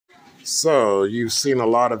So you've seen a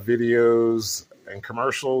lot of videos and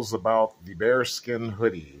commercials about the BaerSkin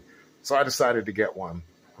hoodie. So I decided to get one.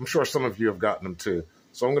 I'm sure some of you have gotten them too.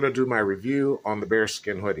 So I'm going to do my review on the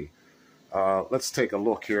BaerSkin hoodie. Let's take a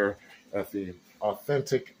look here at the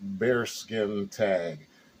authentic BaerSkin tag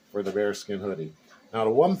for the BaerSkin hoodie. Now, the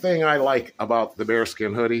one thing I like about the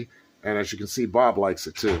BaerSkin hoodie, and as you can see, Bob likes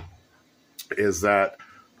it too, is that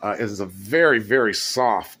it is a very, very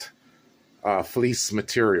soft fleece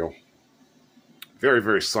material. Very,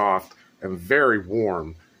 very soft and very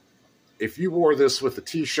warm. If you wore this with a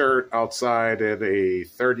t-shirt outside at a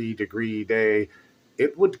 30-degree day,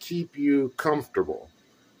 it would keep you comfortable.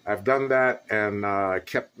 I've done that and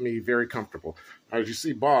kept me very comfortable. As you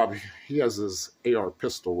see, Bob, he has his AR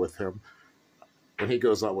pistol with him. When he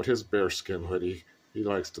goes out with his BaerSkin hoodie, he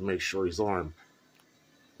likes to make sure he's armed.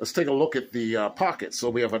 Let's take a look at the pocket.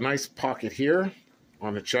 So we have a nice pocket here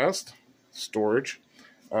on the chest, storage.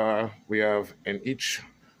 We have in each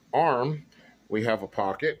arm, we have a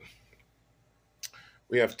pocket.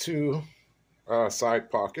 We have two side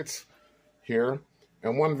pockets here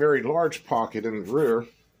and one very large pocket in the rear.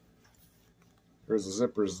 There's the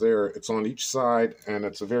zippers there. It's on each side, and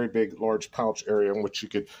it's a very big, large pouch area in which you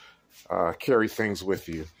could carry things with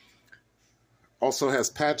you. Also has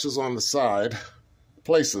patches on the side,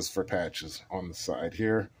 places for patches on the side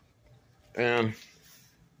here and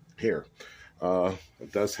here.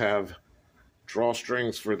 It does have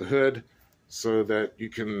drawstrings for the hood so that you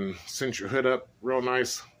can cinch your hood up real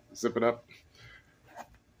nice, zip it up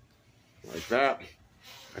like that.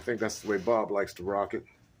 I think that's the way Bob likes to rock it.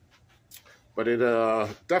 But it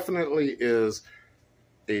definitely is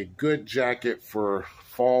a good jacket for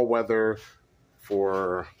fall weather,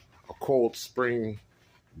 for a cold spring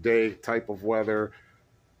day type of weather.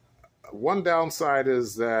 One downside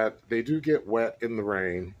is that they do get wet in the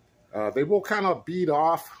rain. They will kind of bead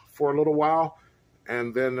off for a little while,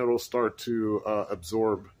 and then it'll start to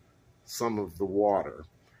absorb some of the water.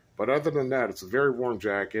 But other than that, it's a very warm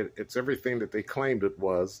jacket. It's everything that they claimed it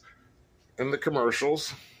was in the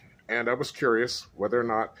commercials, and I was curious whether or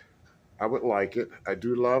not I would like it. I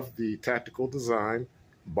do love the tactical design.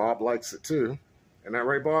 Bob likes it too. Isn't that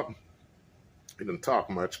right, Bob? He didn't talk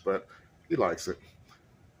much, but he likes it.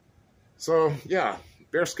 So, yeah,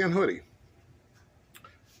 BaerSkin hoodie.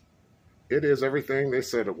 It is everything they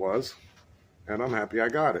said it was, and I'm happy I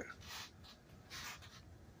got it.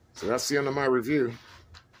 So that's the end of my review.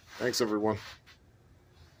 Thanks, everyone.